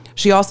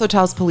 She also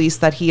tells police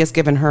that he has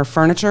given her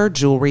furniture,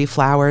 jewelry,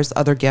 flowers,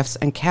 other gifts,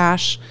 and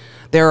cash.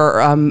 There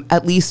are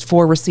at least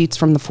 4 receipts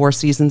from the Four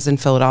Seasons in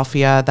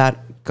Philadelphia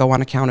that go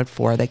unaccounted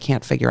for. They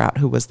can't figure out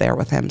who was there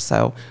with him.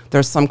 So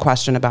there's some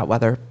question about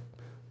whether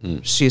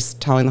she's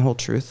telling the whole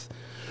truth.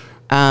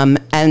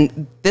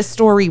 And this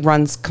story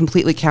runs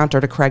completely counter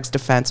to Craig's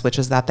defense, which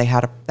is that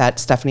that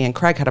Stephanie and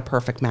Craig had a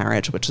perfect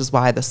marriage, which is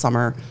why the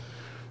Summer,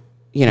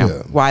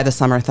 why the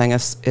Summer thing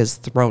is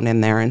thrown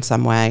in there in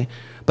some way.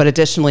 But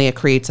additionally, it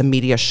creates a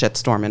media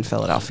shitstorm in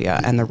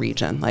Philadelphia and the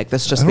region. Like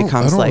this just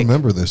becomes like. I don't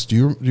remember this. Do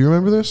you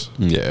remember this?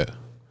 Yeah.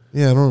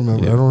 Yeah, I don't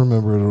remember. Yeah. I don't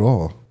remember it at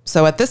all.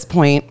 So at this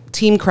point,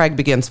 Team Craig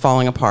begins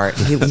falling apart.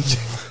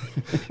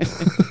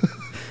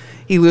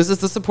 He loses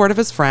the support of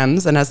his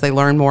friends, and as they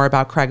learn more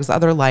about Craig's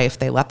other life,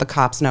 they let the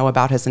cops know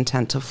about his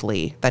intent to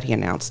flee that he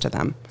announced to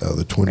them. Oh,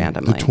 the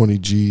 20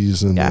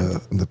 G's and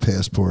the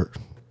passport.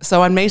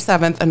 So on May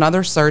 7th,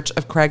 another search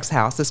of Craig's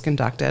house is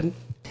conducted.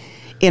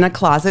 In a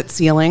closet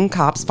ceiling,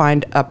 cops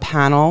find a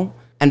panel,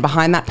 and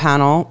behind that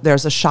panel,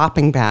 there's a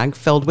shopping bag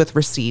filled with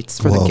receipts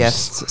for the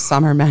gifts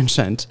Summer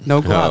mentioned.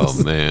 No gloves.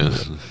 Oh, man.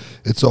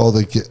 It's all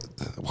they get.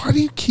 Why do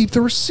you keep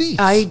the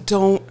receipts? I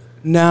don't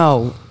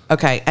know.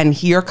 Okay, and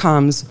here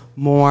comes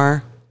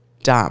more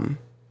dumb.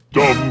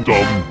 Dum,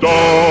 dum, dum.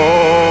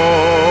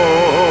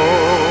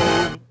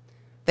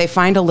 They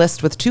find a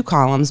list with 2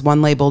 columns,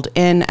 one labeled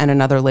in and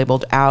another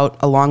labeled out,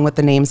 along with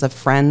the names of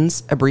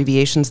friends,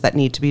 abbreviations that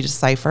need to be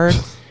deciphered,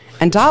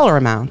 and dollar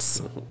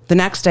amounts. The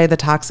next day, the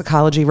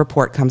toxicology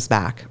report comes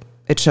back.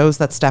 It shows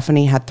that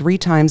Stephanie had 3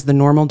 times the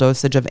normal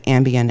dosage of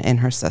Ambien in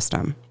her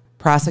system.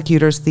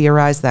 Prosecutors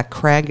theorized that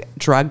Craig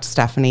drugged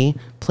Stephanie,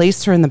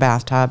 placed her in the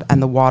bathtub,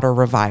 and the water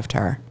revived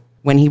her.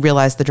 When he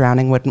realized the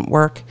drowning wouldn't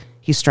work,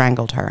 he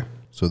strangled her.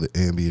 So the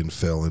Ambien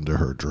fell into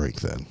her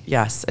drink then?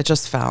 Yes, it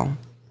just fell.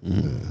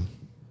 Mm.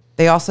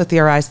 They also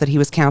theorized that he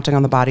was counting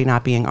on the body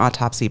not being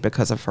autopsied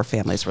because of her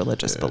family's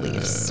religious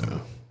beliefs.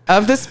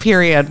 Of this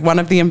period, one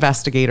of the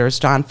investigators,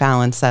 John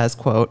Fallon, says,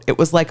 quote, "It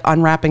was like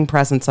unwrapping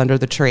presents under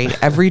the tree.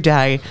 Every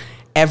day,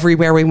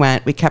 everywhere we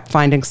went, we kept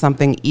finding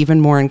something even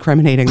more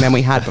incriminating than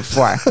we had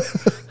before."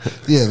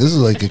 Yeah, this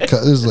is like a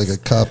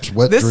cop's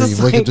wet dream.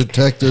 Like a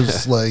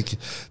detective's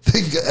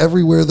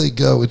everywhere they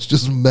go, it's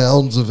just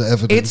mounds of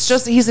evidence. It's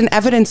just he's an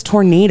evidence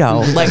tornado.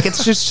 Like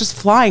it's just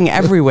flying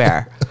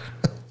everywhere.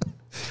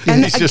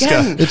 And he's just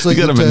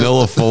got a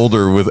manila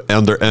folder with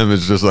under M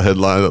is just a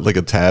headline like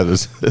a tab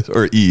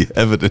or E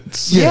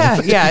evidence.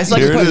 Yeah. It's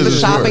like the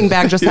shopping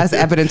bag just has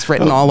evidence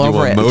written all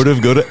over it.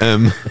 Motive, go to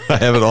M. I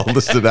have it all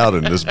listed out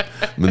in this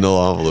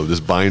manila envelope, this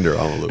binder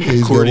envelope.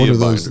 He's got one of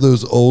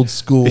those old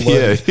school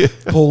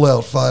pull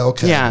out file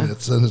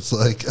cabinets, and it's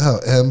like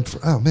M.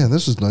 Man,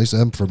 this is nice.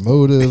 M for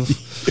motive,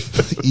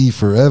 E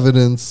for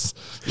evidence.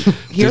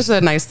 Here's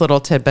a nice little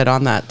tidbit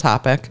on that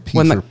topic.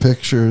 P for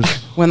pictures.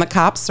 When the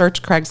cops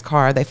search Craig's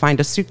car, they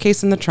find a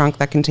suitcase in the trunk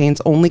that contains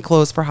only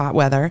clothes for hot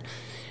weather,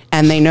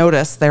 and they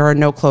notice there are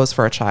no clothes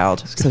for a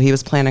child. So he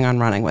was planning on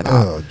running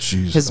without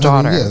his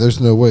daughter.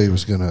 There's no way he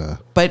was going to.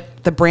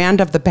 But the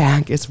brand of the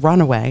bag is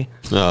Runaway.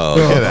 Oh,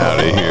 get out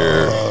of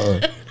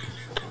here.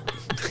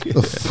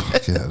 The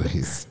fuck out of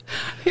here.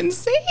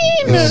 Insane.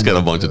 He's got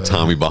a bunch of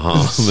Tommy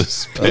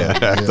Bahamas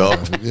packed up.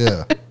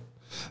 Yeah.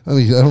 I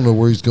mean, I don't know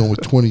where he's going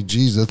with 20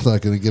 G's. That's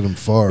not going to get him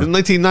far. In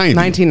 1990.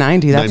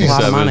 1990, that's a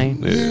lot of money.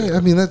 Yeah, I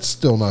mean, that's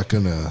still not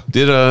going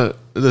to...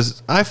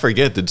 I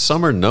forget, did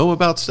Summer know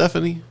about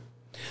Stephanie?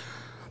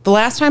 The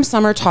last time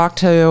Summer talked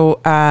to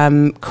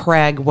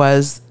Craig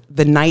was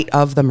the night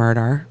of the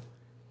murder.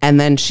 And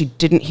then she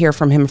didn't hear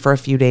from him for a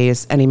few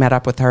days, and he met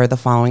up with her the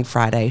following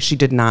Friday. She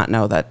did not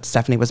know that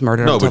Stephanie was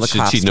murdered until the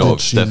cops. She know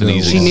of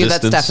Stephanie's She knew that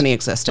existence? Stephanie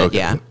existed, Okay.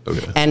 yeah.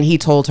 Okay. And he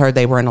told her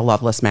they were in a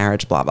loveless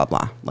marriage, blah, blah,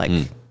 blah. Like,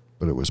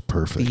 But it was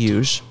perfect. the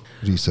huge.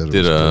 He said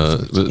it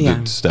was perfect.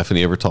 Did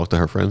Stephanie ever talk to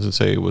her friends and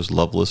say it was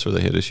loveless or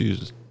they had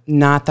issues?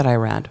 Not that I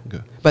read.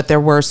 Okay. But there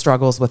were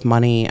struggles with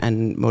money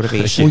and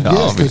motivation.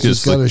 Well, yeah,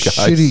 because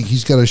obviously,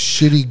 he's got a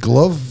shitty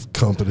glove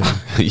company.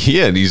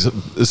 Yeah, and he's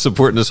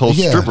supporting this whole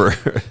stripper.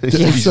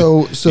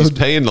 So he's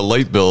paying the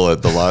light bill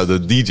at the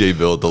DJ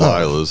bill at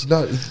Delilah's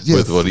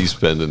with what he's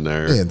spending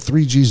there. Man,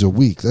 $3,000 a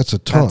week. That's a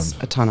ton. That's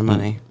a ton of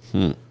money.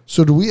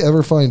 So do we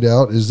ever find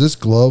out, is this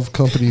glove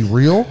company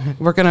real?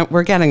 We're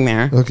getting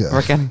there. Okay.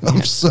 We're getting there.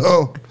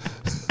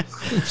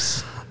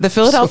 The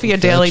Philadelphia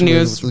Daily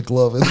News. The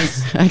glove.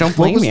 I don't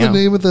blame you. What was the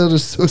name of that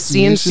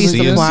association?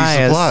 CNC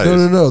Supplies.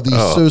 No. The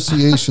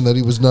association that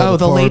he was not.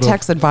 The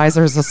Latex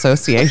Advisors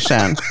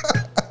Association.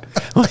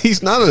 Well,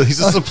 he's not. He's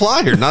a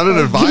supplier, not an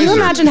advisor. Can you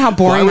imagine how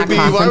boring that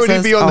conference is? Why would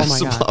he be on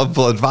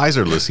the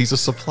advisor list? He's a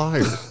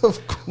supplier.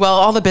 Well,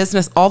 all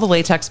the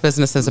latex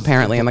businesses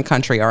apparently in the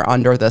country are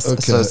under this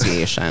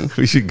association.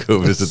 We should go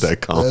visit that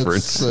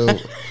conference.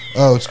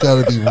 It's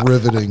got to be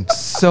riveting.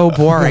 So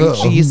boring,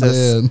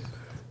 Jesus. Man.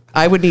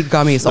 I would need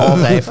gummies all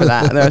day for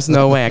that. There's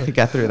no way I could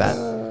get through that.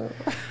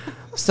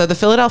 So the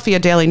Philadelphia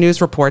Daily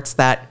News reports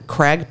that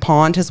Craig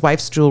pawned his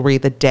wife's jewelry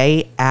the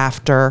day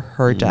after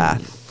her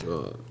death.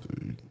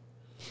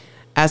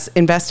 As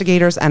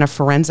investigators and a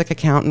forensic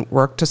accountant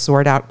worked to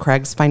sort out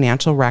Craig's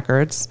financial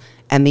records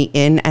and the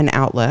in and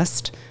out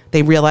list,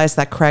 they realized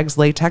that Craig's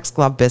latex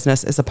glove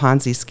business is a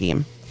Ponzi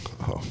scheme.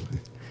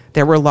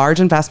 There were large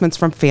investments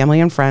from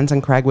family and friends,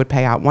 and Craig would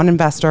pay out one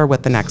investor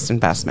with the next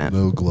investment.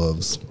 No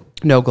gloves.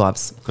 No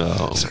gloves.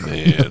 Oh,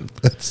 man.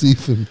 That's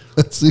even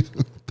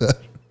better.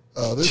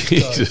 Oh, this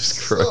Jesus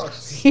guy Christ.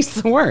 sucks.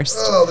 He's the worst.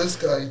 Oh, this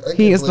guy.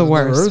 He is the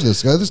worst. Heard of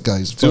this guy. This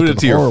guy's doing fucking it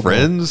to your horrible.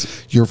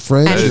 friends, your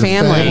friends, And your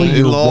family.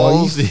 your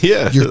In-laws, wife,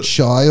 yeah. your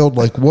child.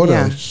 Like, what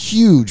a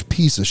huge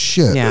piece of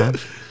shit. Yeah,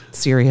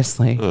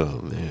 seriously. Oh,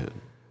 man.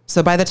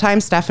 So by the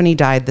time Stephanie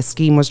died, the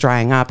scheme was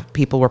drying up.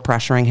 People were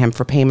pressuring him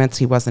for payments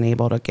he wasn't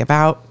able to give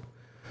out.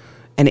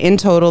 And in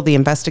total, the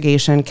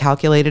investigation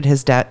calculated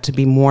his debt to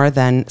be more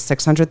than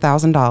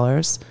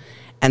 $600,000.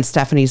 And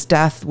Stephanie's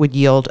death would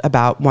yield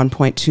about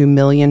 $1.2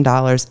 million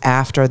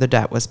after the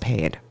debt was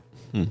paid.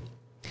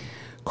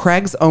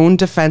 Craig's own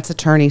defense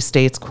attorney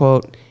states,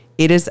 quote,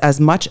 "It is as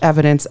much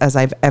evidence as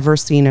I've ever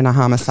seen in a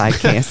homicide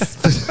case."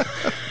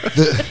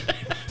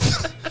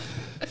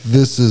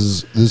 This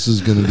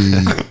is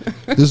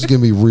gonna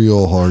be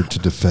real hard to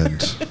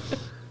defend.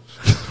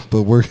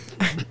 But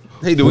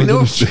Hey, do we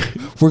know?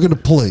 We're gonna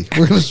play.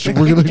 We're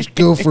gonna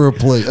go for a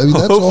play. I mean,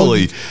 that's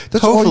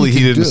hopefully he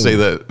didn't do. say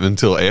that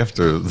until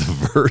after the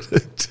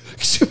verdict.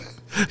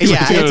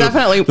 Yeah, it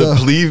definitely. The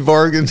plea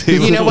bargain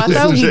table. You know what,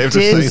 though? He did.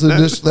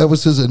 That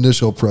was his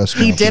initial press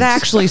conference. He did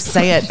actually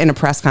say it in a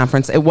press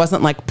conference. It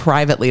wasn't like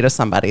privately to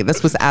somebody.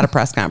 This was at a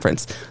press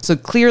conference. So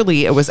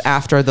clearly it was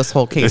after this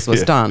whole case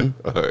was done.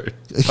 All right.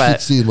 I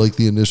keep seeing like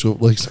the initial,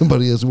 like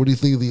somebody asks, what do you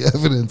think of the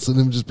evidence? And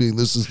him just being,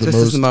 this is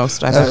the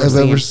most I've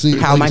ever seen.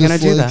 How am I going to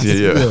do this?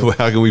 Yeah.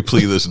 How can we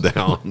plea this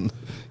down?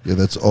 Yeah,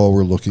 that's all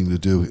we're looking to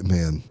do,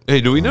 man.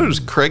 Hey, do we notice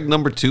Craig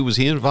number 2, was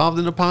he involved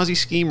in a Ponzi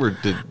scheme or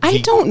did I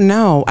don't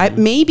know.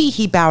 Maybe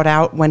he bowed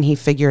out when he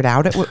figured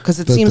out it, because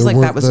it seems like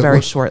that was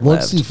very short-lived.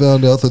 Once he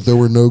found out that there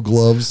were no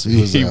gloves,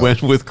 he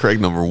went with Craig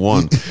number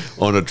 1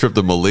 on a trip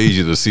to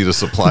Malaysia to see the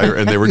supplier,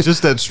 and they were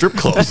just at strip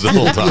clubs the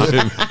whole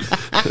time.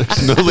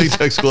 There's no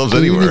latex gloves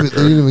anywhere. They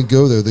didn't even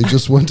go there. They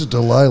just went to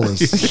Delilah's.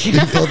 They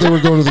thought they were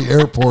going to the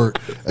airport,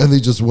 and they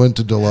just went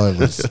to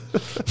Delilah's.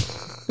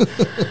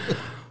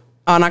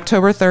 On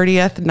October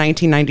 30th,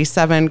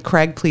 1997,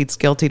 Craig pleads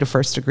guilty to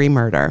first-degree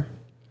murder.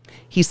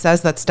 He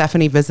says that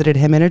Stephanie visited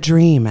him in a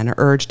dream and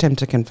urged him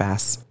to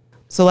confess.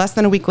 So less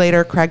than a week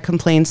later, Craig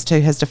complains to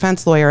his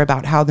defense lawyer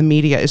about how the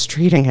media is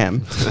treating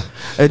him.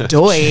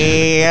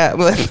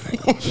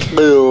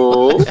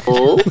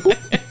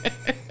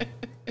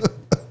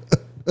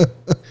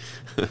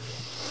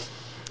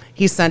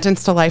 He's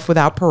sentenced to life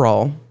without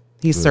parole.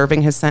 He's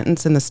serving his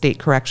sentence in the State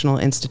Correctional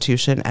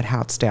Institution at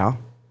Houtsdale.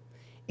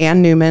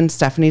 Ann Newman,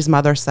 Stephanie's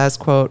mother, says,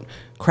 quote,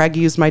 "Craig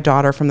used my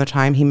daughter from the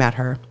time he met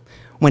her.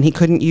 When he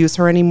couldn't use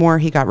her anymore,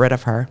 he got rid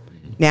of her.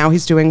 Now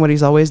he's doing what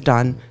he's always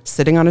done,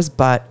 sitting on his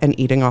butt and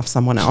eating off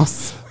someone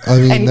else." I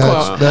mean,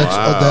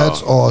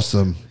 that's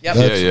awesome. Yep.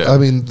 Yeah. I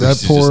mean,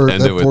 that poor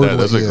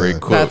That's a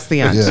great quote. That's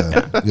the end.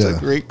 Yeah. A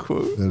great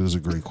quote. That is a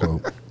great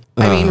quote.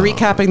 I mean,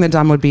 recapping the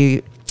dumb would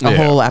be a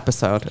whole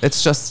episode.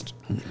 It's just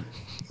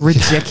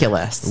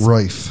ridiculous.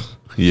 Rife.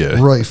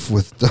 Yeah. Rife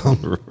with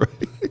dumb.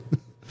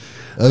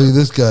 I mean,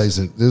 this guy's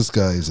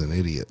an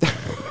idiot.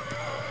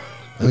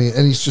 I mean,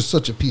 and he's just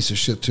such a piece of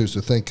shit too. So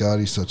thank God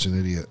he's such an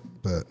idiot.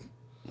 But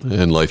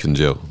and life in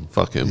jail.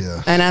 Fuck him.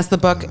 Yeah. And as the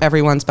book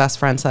Everyone's Best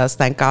Friend says,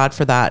 thank God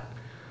for that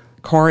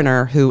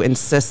coroner who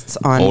insists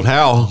on Old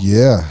Hal.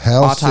 Yeah,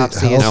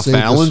 autopsies. Now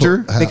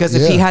Fallinger? Because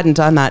if he hadn't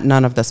done that,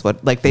 none of this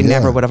would, like, they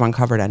never would have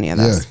uncovered any of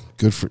this.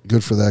 Good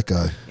for that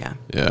guy. Yeah.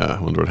 Yeah.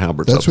 I wonder what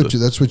Halbert's up to.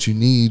 That's what you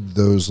need.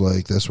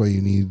 That's why you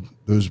need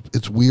those.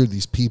 It's weird,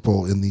 these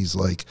people in these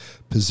like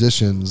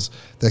positions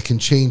that can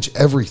change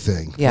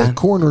everything. Yeah. Like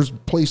coroners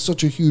play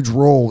such a huge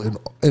role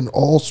in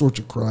all sorts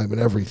of crime and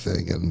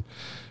everything. And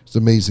it's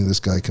amazing this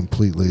guy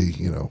completely,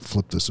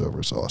 flipped this over.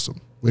 It's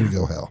awesome. Way to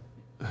go,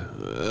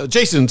 Hal.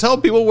 Jason, tell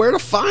people where to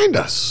find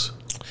us.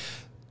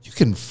 You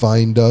can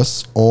find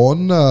us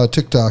on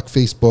TikTok,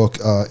 Facebook,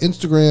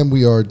 Instagram.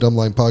 We are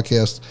Dumbline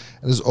Podcast.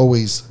 And as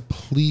always,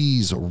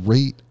 please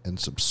rate and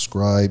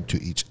subscribe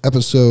to each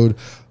episode.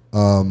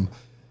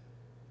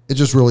 It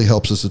just really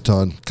helps us a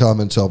ton.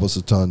 Comments help us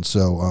a ton.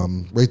 So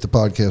rate the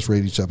podcast,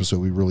 rate each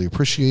episode. We really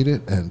appreciate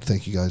it. And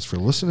thank you guys for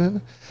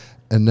listening.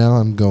 And now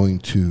I'm going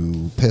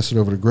to pass it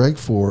over to Greg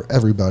for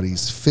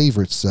everybody's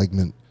favorite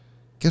segment,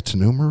 Get to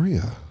Know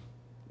Maria.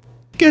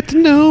 Get to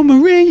know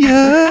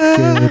Maria.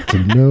 Get to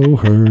know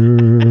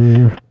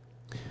her.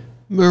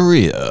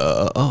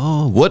 Maria,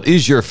 what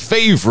is your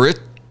favorite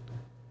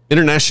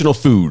international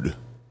food?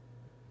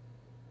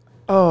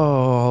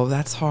 Oh,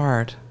 that's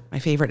hard. My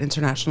favorite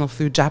international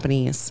food,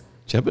 Japanese.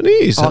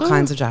 Japanese, All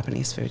kinds of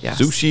Japanese food, yes.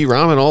 Sushi,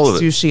 ramen, all of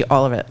it. Sushi,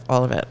 all of it.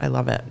 All of it. I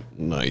love it.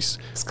 Nice.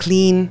 It's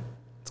clean.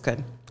 It's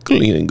good.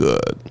 Clean and good.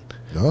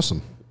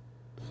 Awesome.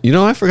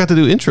 I forgot to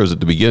do intros at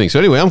the beginning. So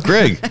anyway, I'm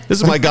Greg.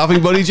 This is my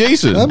golfing buddy,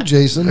 Jason. I'm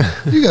Jason.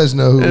 You guys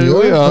know who and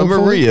we are.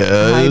 Maria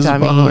Hi, is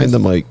dummies. behind the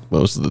mic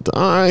most of the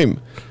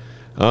time.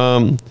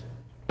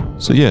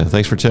 So yeah,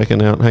 thanks for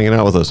hanging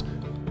out with us.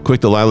 Quick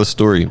Delilah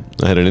story.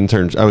 I had an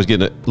intern. I was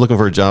looking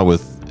for a job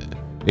with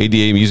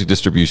ADA Music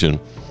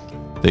Distribution.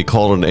 They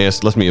called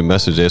and left me a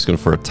message asking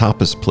for a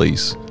tapas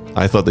place.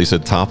 I thought they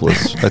said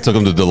topless. I took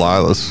them to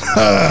Delilah's.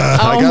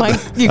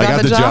 You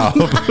got the job.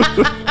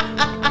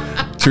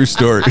 True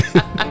story.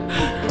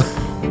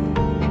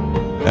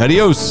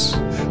 Adios.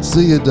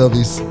 See you,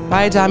 dummies.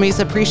 Bye, dummies.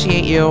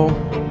 Appreciate you.